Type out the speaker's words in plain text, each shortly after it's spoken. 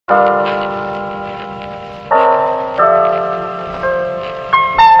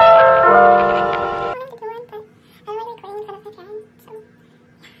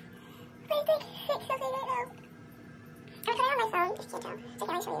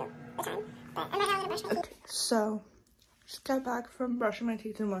So, just got back from brushing my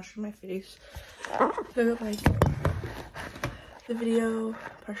teeth and washing my face. So, like, the video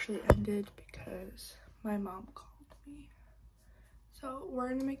partially ended because my mom called me. So, we're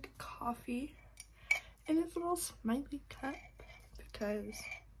gonna make coffee in this little smiley cup because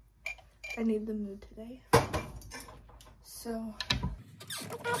I need the mood today. So,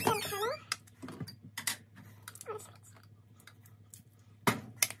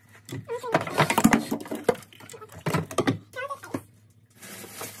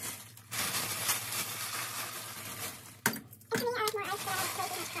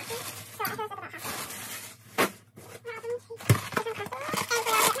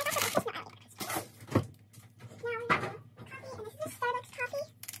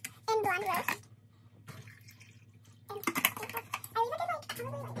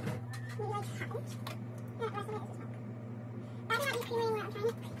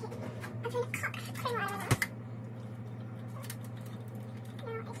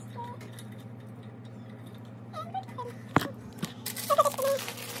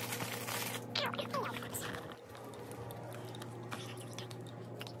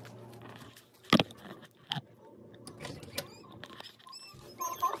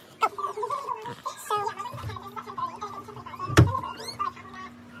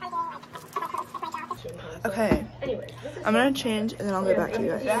 okay, I'm gonna change and then I'll get back to you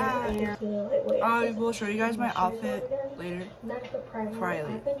guys. I will show you guys my outfit later before I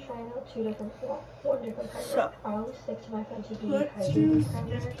leave. So, let's do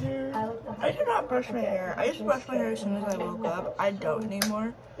skincare. I did not brush my hair. I used to brush my hair as soon as I woke up. I don't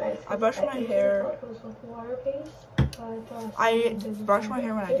anymore. I brush my hair. I brush my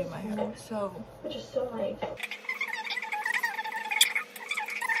hair when I do my hair. So.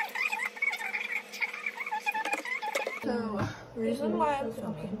 So, the reason why I'm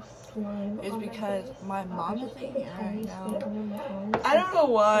filming is because my mom isn't here right now. I don't know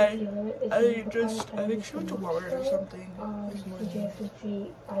why. I think she went to Walmart or something this morning.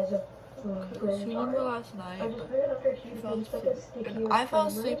 She went there last night, but she fell asleep. And I fell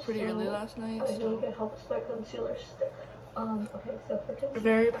asleep pretty early last night, so I'm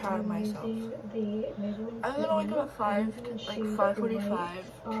very proud of myself. I'm gonna wake up at 5:45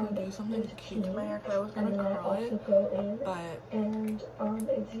 to do something cute to my hair because I was gonna curl it, but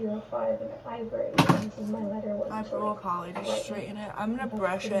I will probably just straighten it. I'm gonna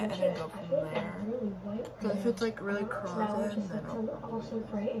brush it and then go from there. Because if it's like really curly, then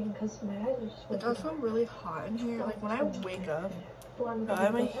it's also really hot in here. Like when I wake up,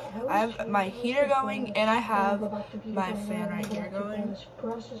 I have my heater going and I have my fan right here going.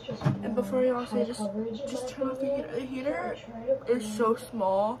 And before you also just turn off the heater. The heater is so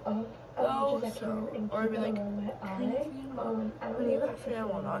small though, so or be like turn the fan on. I need that fan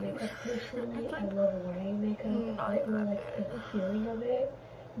will not even. It's like not even.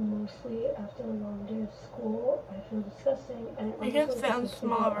 Mostly after a long day of school, I feel disgusting. And it can sound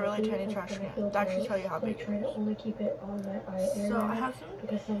small of a really tiny trash can. That should tell you how big it is. Only keep it on my eye area. So I have some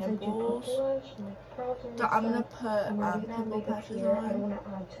pimples that I'm gonna put pimple patches on. I want to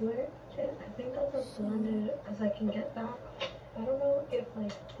add to it. And I think I'll just blend it as I can get back. I don't know if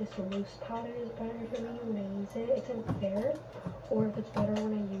like this loose powder is better for me when I use it. It's unfair, or if it's better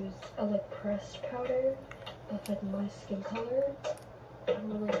when I use a like pressed powder that's like my skin color.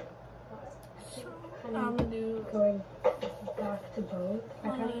 I'm going back to both. I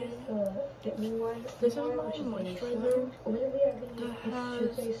kind of use the Fit Me one. This is my moisturizer. Lately I've been using Too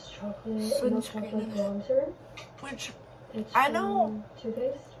Faced chocolate bronzer, which I know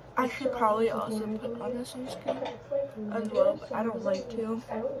I should probably also put on a sunscreen as well, but I don't like to.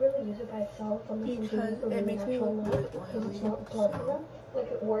 I don't really use it by itself because it makes me look really oily. So. Like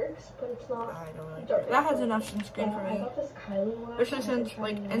it works, but it's not. I don't really care. That has enough sunscreen for me. Especially since,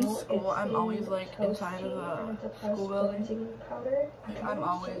 like, in school, I'm always like inside of a school building. Like, I'm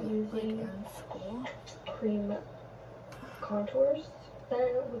always like in school. Cream contours.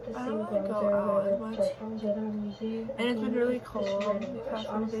 With the same bronzer that I'm using. And it's been really cold.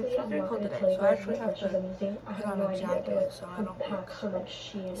 Honestly, it's been really cold today, so I actually have to put on a jacket so I don't look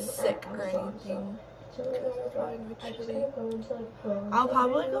sick or anything. I'll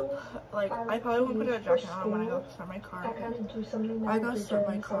probably go like I probably won't put a jacket on when I go start my car. I go start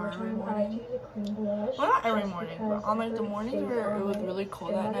my car every morning. Well, not every morning, but on like the mornings where it was really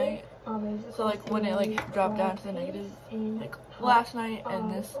cold at night. So like when it like dropped down to the negative, like last night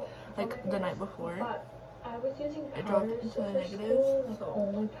and this like the night before, it dropped into the negative.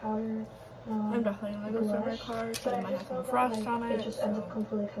 So I'm definitely gonna go through my car, so it might have some frost on it. It just ends up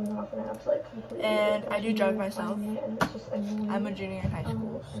completely coming off, and I have to like completely. And I do drive myself. And it's just annoying. I'm a junior in high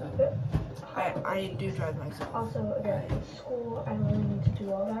school, so I do drive myself. Also, again, in school, I don't really need to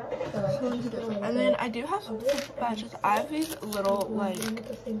do all that. So and then I do have some simple badges. I have these little like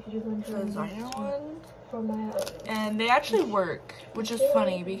designer ones. And they actually work, which is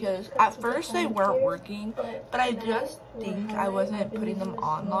funny because at first they weren't working, but I just think I wasn't putting them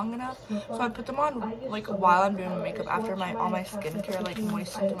on long enough, so I put them on like while I'm doing makeup after all my skincare like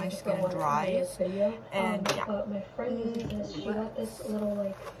moistens my skin and dries. And yeah. My friend uses this. She got this little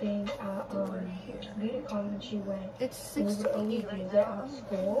like thing at BeautyCon when she went. It's 68 right now. At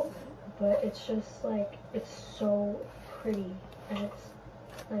school, but it's just like it's so pretty, and it's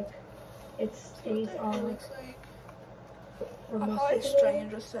like. It stays on like for most of the day.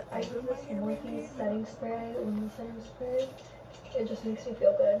 I use this Morphe setting spray, luminous setting spray. It just makes me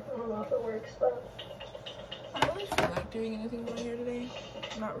feel good. I don't know if it works, but I don't really feel like doing anything in my hair today.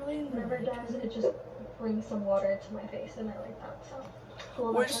 Not really. It never does. It just brings some water to my face, and I like that.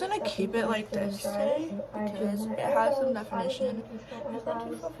 So we're just gonna keep it like this today because it has some definition. It's not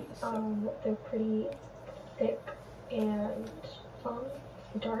too fluffy. They're pretty thick and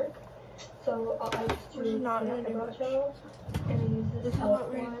dark. So I just do eyebrow gel, and I use this e.l.f.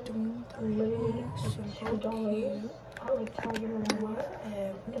 one, literally $2 at like Target or Walmart.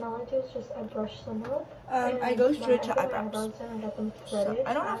 And all I do is just I brush some up. I go straight to eyebrows. And I got them threaded. So,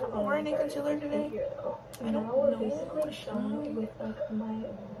 I don't know if I'm wearing any concealer today. And now we're basically done with like my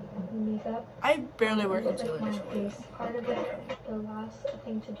makeup. I barely wear concealer. My face part of it. The last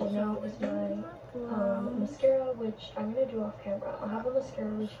thing to do now is my mascara, which I'm gonna do off camera. I have a mascara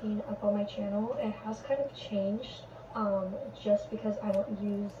routine up on my channel. It has kind of changed just because I don't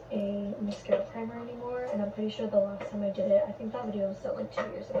use a mascara primer anymore, and I'm pretty sure the last time I did it, I think that video was done like 2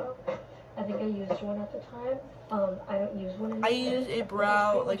 years ago. I think I used one at the time. I don't use one anymore. I use a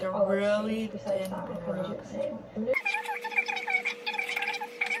brow, like a really thin brow.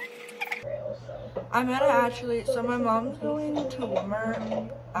 I'm gonna actually, so my mom's going to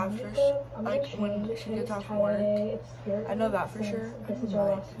Walmart after, like, when she gets off work. I know that for sure. This is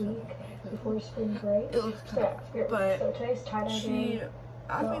our last week before spring break. It looks tough, but she asked me if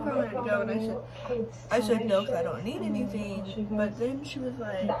I wanted to go, and I said no, because I don't need anything, but then she was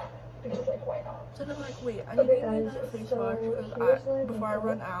like, so I'm like, wait, I need to get another face wash before I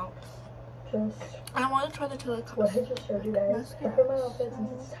run out. And I want to try the Telekos. What I just showed you guys. For my outfit, since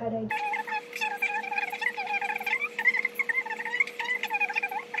it's tie-dye.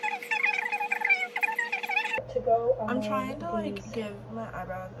 I'm trying to like give my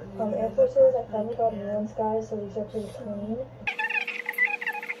eyebrows a Air Forces, I finally got new ones, guys, so these are pretty clean.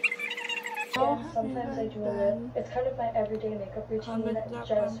 And sometimes I do a lip. It's kind of my everyday makeup routine,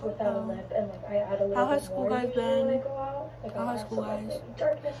 just without a lip, and like I add a little bit more when I go out. Like How has school guys?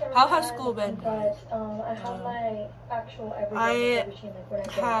 How has school been? But I have my actual everyday makeup routine, like when I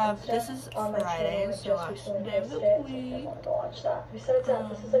go this is Friday, so last day of the week. To watch that. Besides that,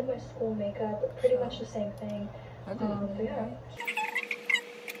 this is like my school makeup, pretty much the same thing. But yeah.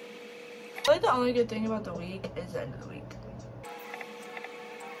 I feel like the only good thing about the week is the end of the week.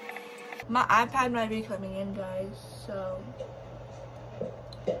 My iPad might be coming in, guys, so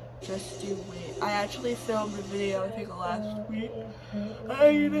just do wait. I actually filmed a video, I think, last week.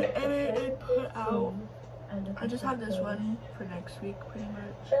 I need to edit and put out. I just have this one for next week, pretty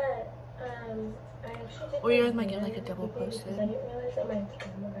much. Or you guys might get like a double posted. I didn't realize that my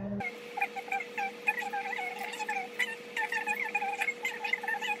camera battery.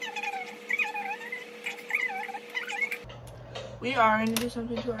 We are going to do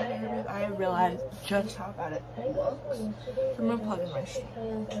something to our hair, but I realized just how bad it looks. So I'm going to plug in my street.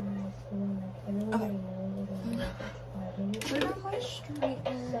 Okay. Put on my street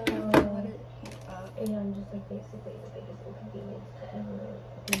and let it heat up. And just like basically the biggest inconvenience to ever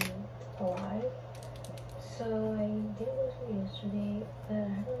be alive. So I didn't go to school yesterday, but I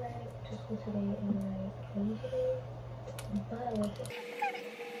had to ride to school today and I came today. But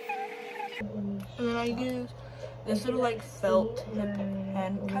and then I use this little like felt tip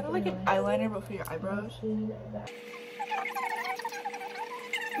pen, kind of like an eyeliner but for your eyebrows.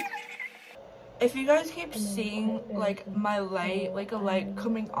 If you guys keep seeing like my light, like a light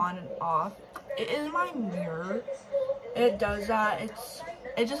coming on and off, it is my mirror. It does that.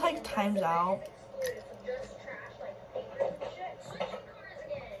 It just like times out.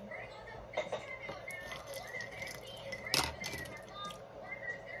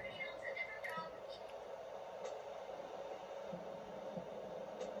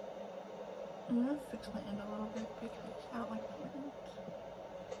 I'm gonna fix my end a little bit because I don't like my ends.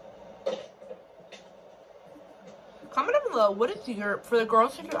 below, what is your, for the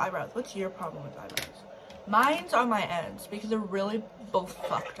girls who do eyebrows, what's your problem with eyebrows? Mine's on my ends because they're really both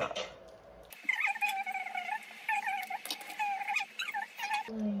fucked up.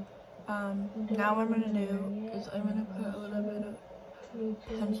 Now what I'm gonna do is I'm gonna put a little bit of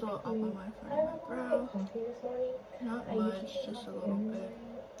pencil up on my front of my brow. Not much, just a little bit.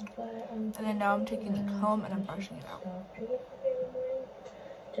 And then now I'm taking the comb and I'm brushing it out.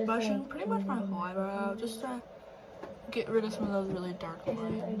 Brushing pretty much my whole eyebrow out just to get rid of some of those really dark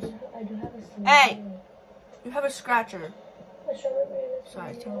lines. Hey! You have a scratcher.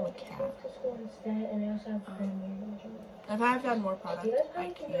 Sorry, it's a cat. If I have to add more product, I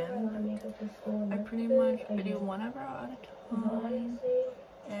can. I pretty much do one eyebrow at a time,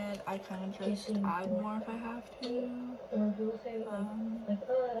 and I kind of just add more if I have to.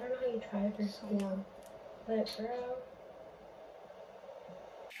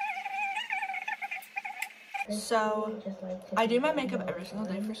 So I do my makeup every single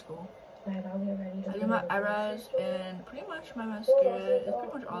day for school. I do my eyebrows and pretty much my mascara is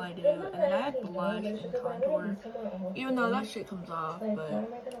pretty much all I do. And then I add blush and contour, even though that shit comes off, but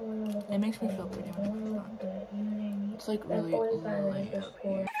it makes me feel pretty when I put it on. It's like really light up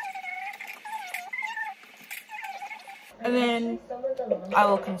here. And then I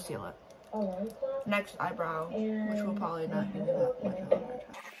will conceal it. Next eyebrow, which will probably not be that much of a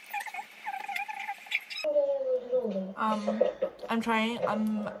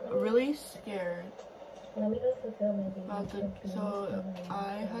I'm really scared about so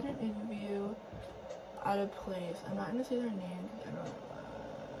I had an interview at a place. I'm not gonna say their name because I don't know.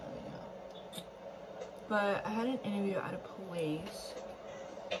 But I had an interview at a place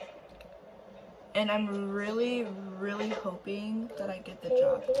and I'm really hoping that I get the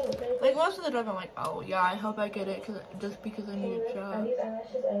job. Like most of the job I'm like, oh yeah, I hope I get it just because I need a job.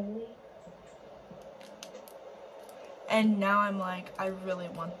 And now I'm like, I really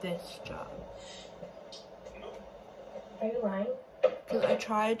want this job. Are you lying? Because I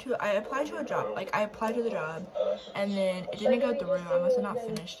applied to a job. Like, I applied to the job, and then it didn't go through. I must have not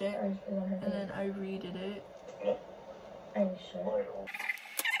finished it. And then I redid it. Are you sure?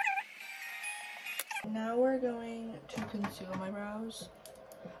 Now we're going to conceal my brows.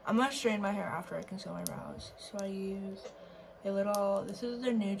 I'm going to straighten my hair after I conceal my brows. So I use a little, this is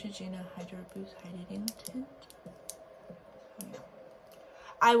the Neutrogena Hydro Boost Hydrating Tint.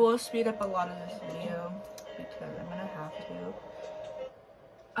 I will speed up a lot of this video because I'm gonna have to.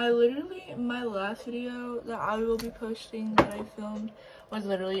 I literally, my last video that I will be posting that I filmed was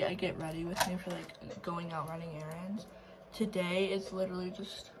literally I get ready with me for like going out running errands. Today is literally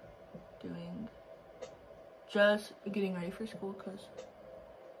just getting ready for school because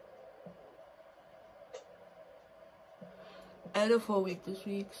I had a full week this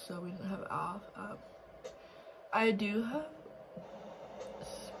week, so we didn't have off. I do have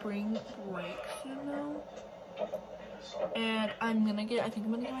spring breaks, you know, and I think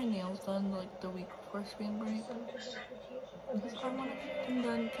I'm gonna get my nails done like the week before spring break. I want to get them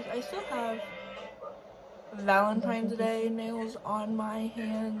done because I still have Valentine's Day nails on my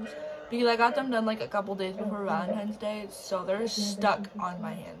hands because I got them done like a couple days before Valentine's Day, so they're stuck on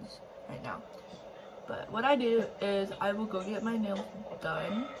my hands right now. But what I do is I will go get my nails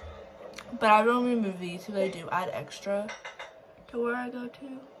done, but I don't remove these because I do add extra to where I go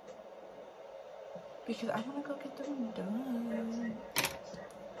to because I want to go get them done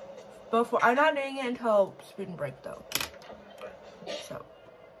before. I'm not doing it until spring break though, so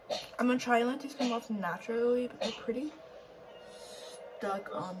I'm gonna try and let these come off naturally, but they're pretty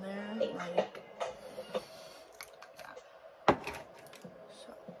stuck on there, like,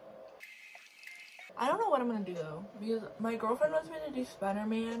 so I don't know what I'm gonna do though because my girlfriend wants me to do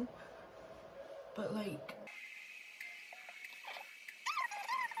Spider-Man, but like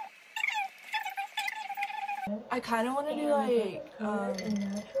I kind of want to do like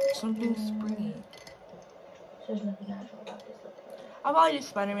something springy. There's nothing natural about this. I'll probably do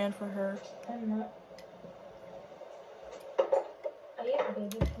Spider-Man for her. I'm not.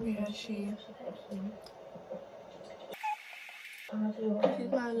 Yeah, she's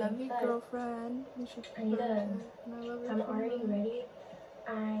my lovely girlfriend. I'm already ready.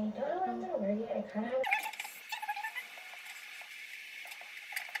 I don't know what I'm gonna wear yet. I kind of have.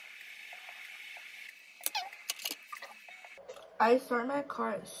 I start my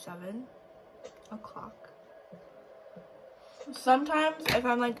car at 7 o'clock. Sometimes if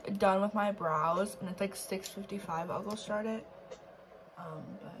I'm like done with my brows and it's like 6:55, I'll go start it.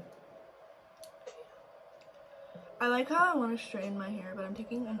 But I like how I want to straighten my hair, but I'm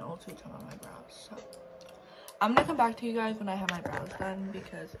taking an ultra tone on my brows, so I'm gonna come back to you guys when I have my brows done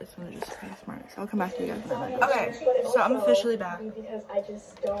because it's really just pretty smart. So I'll come back to you guys when I'm done. Okay, so I'm officially back.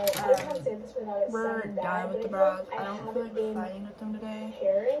 We're done with the brows. I don't feel like fighting with them today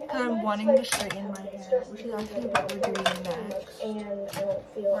because I'm wanting to straighten my hair, which is actually what we're doing next.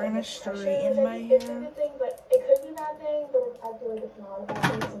 We're gonna straighten my hair. It could be a bad thing, but I feel like it's not a bad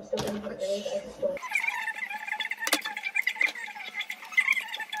thing. I'm still in the age. I just don't.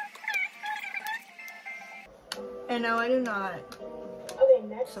 And no, I do not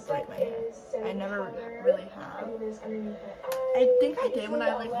separate my hair. I never really have. I think I did when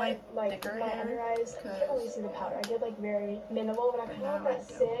I like my thicker hair. You can't really see the powder. I did like very minimal, but I kind of let that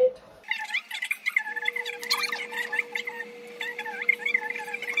sit.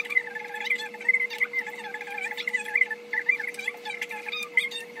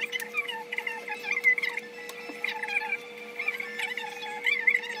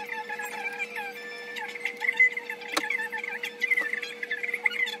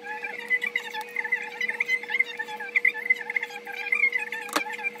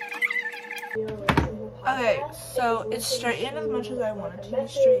 Okay, so it's straightened as much as I wanted to be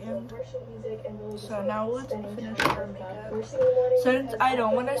straightened. So now let's finish our makeup. Since I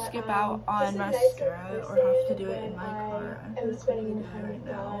don't want to skip out on mascara or have to do it in my car, I'm going to quickly do it right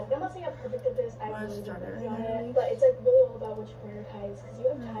now. I'm not saying I'm perfect at this. I Let's start it on right it, now. but it's like really all about what you prioritize because you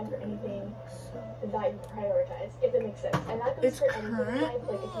have time for anything that you prioritize, if it makes sense. And that goes It's for anything in life,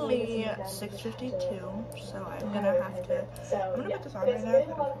 like currently if you 6:52, so I'm gonna have to. I'm gonna put this on right now. I don't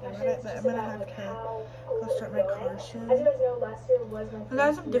forget about it, but I'm gonna have to go start my car soon. As you guys know, last year was my Because I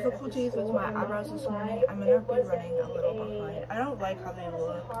had some difficulties with my eyebrows this morning. I'm gonna be running a little behind. I don't like how they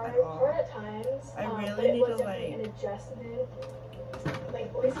look at all. I really need to like. An adjustment, like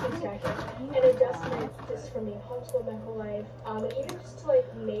an adjustment just from being homeschooled my whole life, and even just to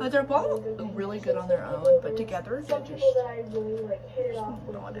like make. They're both really good on their own, but together they're just. People that I really like hit it off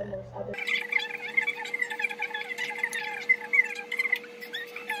with not than it. those others.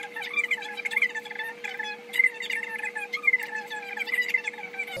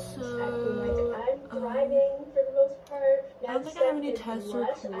 I'm driving for the most part. I don't think I have any tests or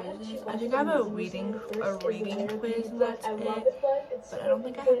quizzes. I think I have a reading quiz and that's it. But I don't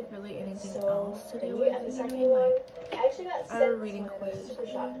think I have really anything else to do with it. I mean, like, I actually got I have a reading quiz. Super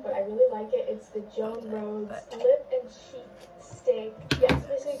shocked, but I really like it. It's the Joan Rhodes lip and cheek stick. Yeah, it's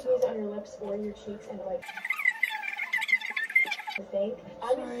basically to use it on your lips or your cheeks and like.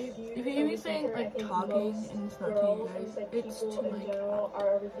 Sorry, if you hear me saying like talking and it's not to you guys, it's to like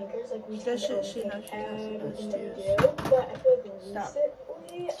that shit she knows she has supposed to. Stop.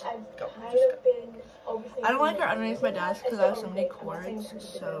 I don't like her underneath my desk because I have so many cords,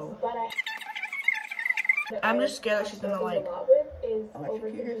 so I'm just scared that she's gonna like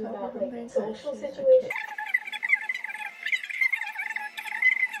electrocute herself or something. So she's a kid.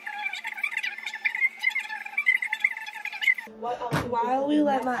 While we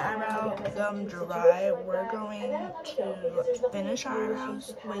let my eyebrow dry, we're going to finish our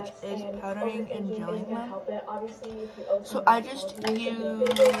eyebrows, which is powdering and gelling them. So I just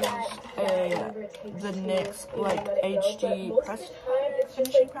used the NYX like HD pressed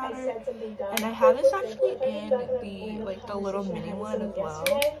finishing powder, and I have this actually in the little mini one as well,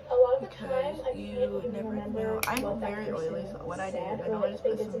 because you never know. I'm very oily, so what I do is I always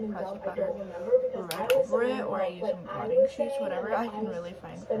put some pressed butter right over it, or I use some blotting sheets, whatever I can really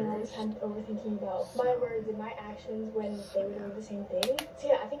find first. Overthinking about my words and my actions when they were doing the same thing. So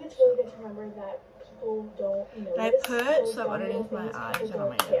yeah, I think it's really good to remember that people don't notice. I put some underneath my eyes and on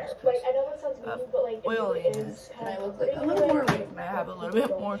my nose because of oiliness, and I look like a little more like, and I have a little bit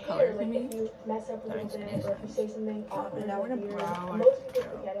more color to me. That makes any sense. And now we're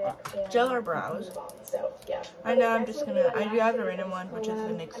gonna gel our brows. I know I do have a random one, which is the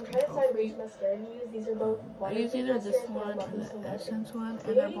NYX Control Freak. I use either this one or the Essence one,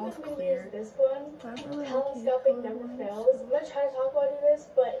 and they're both clear. So I really Telescopic never fails. I'm gonna try to talk about this,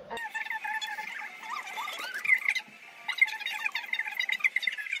 but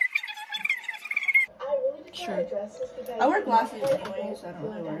sure. I wear glasses anyway, so I don't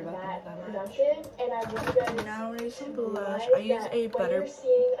really worry about them that much. Now we're using blush. I use a butter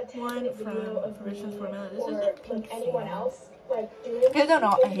one from Richmond Formula. This is a pink one. You guys don't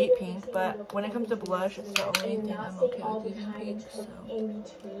know, I hate pink, but when it comes to blush, it's the only thing I'm okay with using pink, so.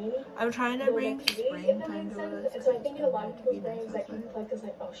 I'm trying to bring springtime to us. So I think in a lot of people's brains, like, people like this,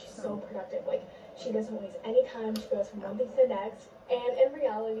 like, oh, she's so productive. Like, she doesn't waste any time. She goes from one thing to the next. And in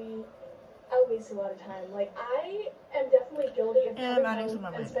reality, I waste a lot of time. Like, I am definitely guilty of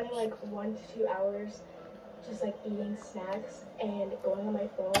spending like 1 to 2 hours just like eating snacks and going on my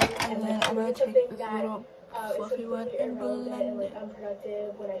phone. And then I'm gonna take this little fluffy one and blend and like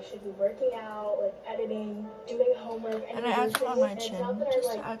unproductive when I should be working out, like editing, doing homework, and I add some on my chin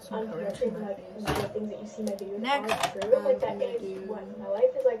just to add some color to my face. The things that you see in my videos Next, are true. Like that is what my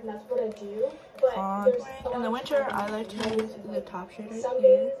life is like, and that's what I do. But in the winter, I like to use the top shade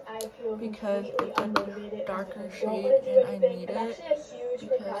right here because it's a darker shade and I need it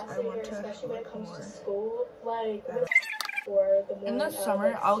because I want to look more. In the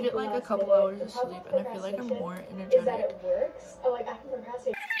summer, I'll get like a couple hours of sleep and I feel like I'm more energetic.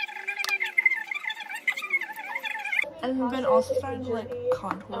 And I've been also starting to like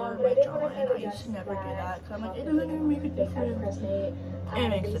contour my jawline. I used to never do that because I'm like, it doesn't even make a difference. It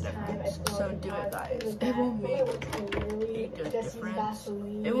makes a difference. So do it, guys. It will make a good difference.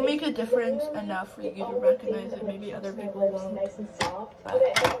 It will make a difference enough for you to recognize it. Maybe other people won't. But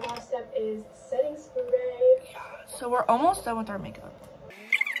yeah. So we're almost done with our makeup.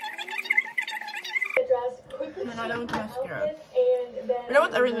 We're not done with the mascara. We're done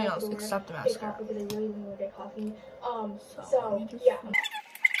with everything else except the mascara. So let me just...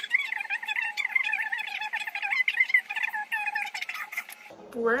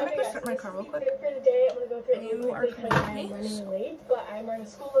 We're gonna go start my car real quick. And you are coming with me.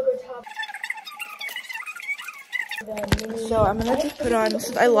 So I'm gonna just put on,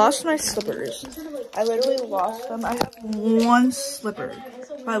 since I lost my slippers. I literally lost them. I have one slipper.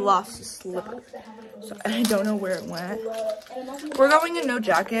 I lost a slipper. So I don't know where it went. We're going in no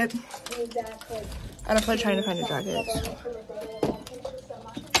jacket. And I'm probably trying to find a jacket.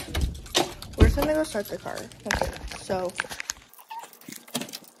 We're just gonna go start the car. That's it. So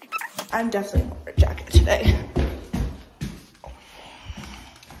I'm definitely gonna wear a jacket today.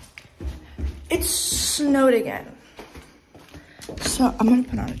 It snowed again. So I'm gonna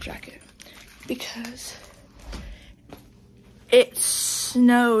put on a jacket because it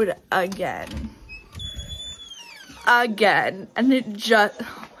snowed again. And it just,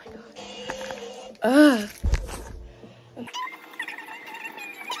 oh my god. Ugh.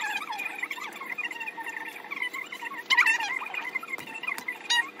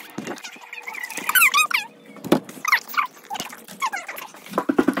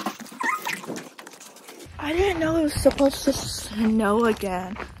 I didn't know it was supposed to snow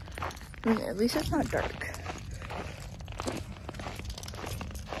again. I mean, at least it's not dark.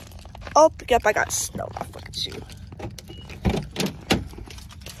 Oh, yep, I got snow. Look at you.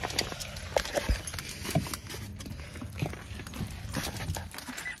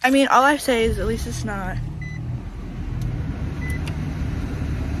 I mean, all I say is at least it's not.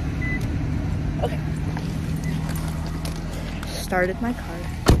 Okay. Started my car.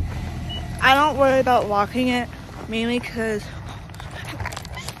 I don't worry about locking it, mainly because,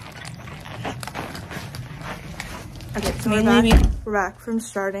 okay, so we're back from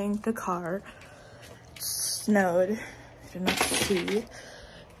starting the car. It snowed, I did not see,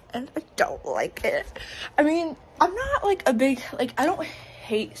 and I don't like it. I mean, I'm not like a big, like, I don't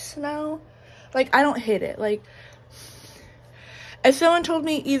hate snow. Like, I don't hate it. Like, if someone told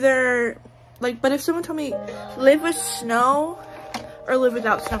me either, like, but if someone told me live with snow or live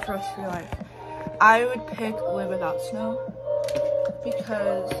without snow for the rest of your life, I would pick live without snow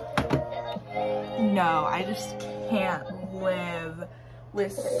because no, I just can't live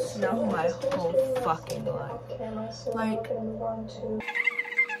with snow my whole fucking life. Like,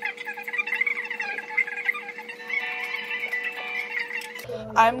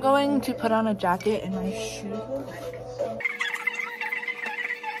 I'm going to put on a jacket and my shoes.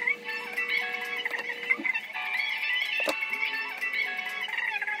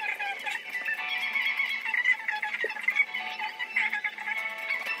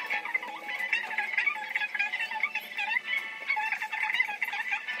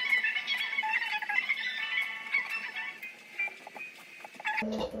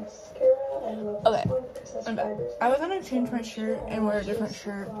 Okay, I'm back. I was gonna change my shirt and wear a different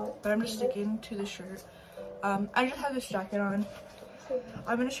shirt, but I'm just sticking to the shirt. I just have this jacket on.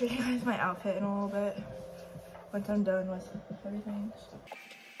 I'm gonna show you guys my outfit in a little bit once I'm done with everything.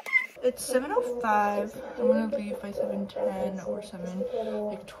 It's 7:05. I'm gonna leave by 7:10 or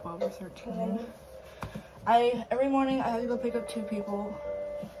 7:12 or 13. Every morning I have to go pick up 2 people.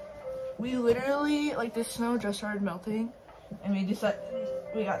 We literally, like, the snow just started melting. And we just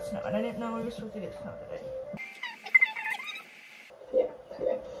we got snow, and I didn't know we were supposed to get snow today. Yeah,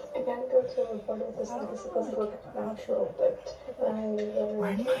 okay. I gotta go to a report with this, like, it's supposed to look natural, but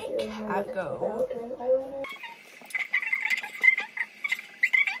where'd my cat go?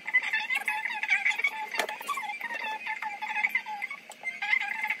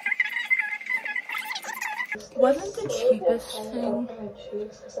 Wasn't the cheapest thing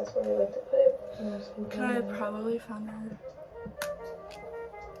Could I probably found her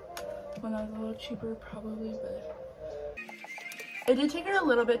when I was a little cheaper, probably, but it did take her a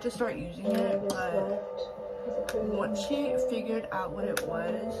little bit to start using it, but once she figured out what it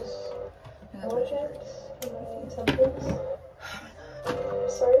was, and that's what she started.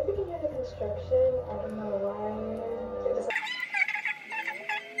 Sorry if you can hear the construction. I don't know why.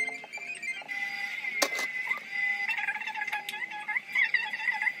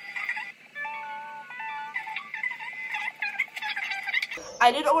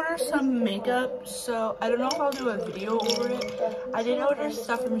 I did order some makeup, so I don't know if I'll do a video over it. I did order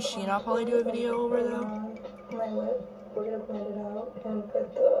stuff from Shein. I'll probably do a video over though. My lip, we're gonna blend it out and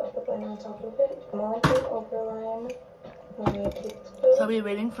put the blend on top of it. I'm on the overline. So I'll be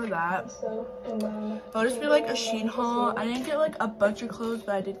waiting for that. It'll just be like a Shein haul. I didn't get like a bunch of clothes,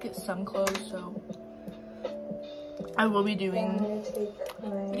 but I did get some clothes, so I will be doing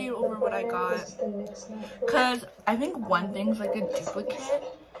a video over what I got. Because I think one thing's like a duplicate.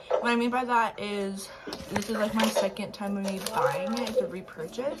 What I mean by that is this is like my second time of me buying it. It's a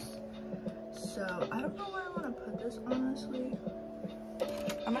repurchase. So I don't know where I want to put this, honestly.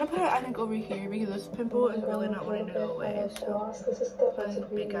 I'm gonna put it, I think, over here because this pimple is really not wanting to go away. So put a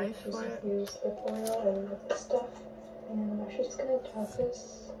big ice for it. And I'm actually just gonna tap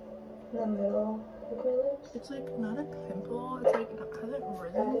this in the middle of my lips. It's like not a pimple. It's like it hasn't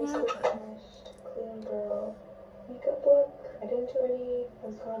risen yet. Clean girl makeup look. I didn't do any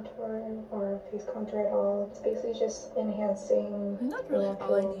nose contour or face contour at all. It's basically just enhancing. And that's really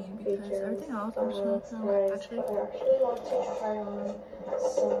all I need because everything else I'm just not gonna actually. But I actually want to try on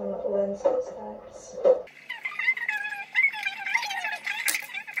some lenses that's.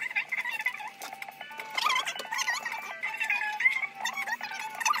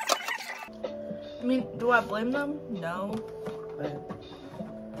 I mean, do I blame them? No, but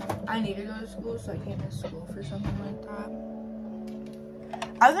I need to go to school, so I can't miss school for something like that.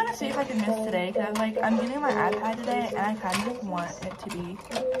 I was gonna see if I could miss today, because I'm getting my iPad today, and I kind of just want it to be,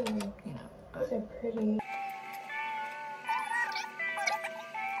 you know, but. They're pretty.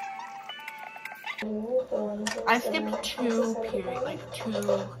 I skipped two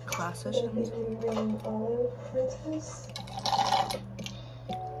class sessions.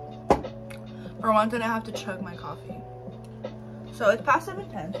 For one thing, I have to chug my coffee. So it's past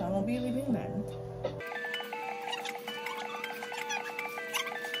 7:10, so I won't be leaving then.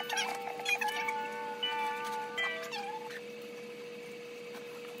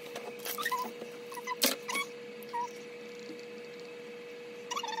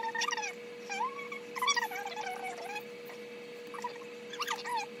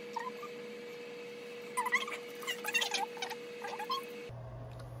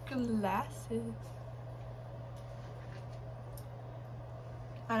 Glasses.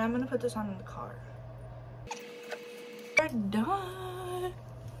 And I'm gonna put this on in the car. We're done.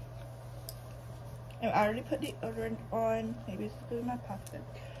 I already put deodorant on. Maybe it's in my pocket.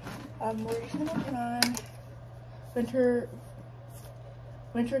 We're just gonna put on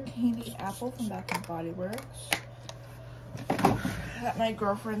winter candy apple from Bath and Body Works that my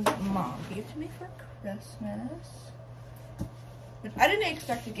girlfriend's mom gave to me for Christmas. I didn't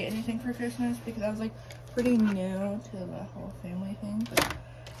expect to get anything for Christmas because I was like pretty new to the whole family thing, but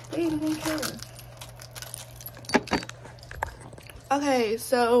they didn't care. Okay,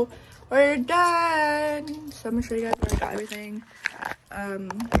 so we're done. So I'm gonna show you guys where I got everything.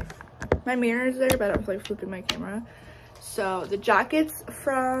 My mirror is there, but I'm like flipping my camera. So the jacket's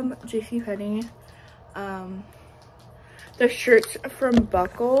from JCPenney. The shirts from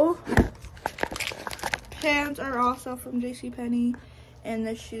Buckle. Pants are also from JCPenney, and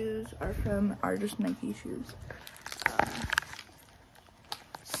the shoes are just Nike shoes.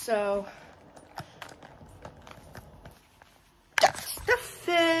 So that's the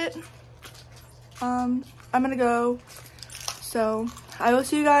fit. I'm gonna go. So I will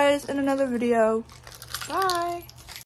see you guys in another video. Bye.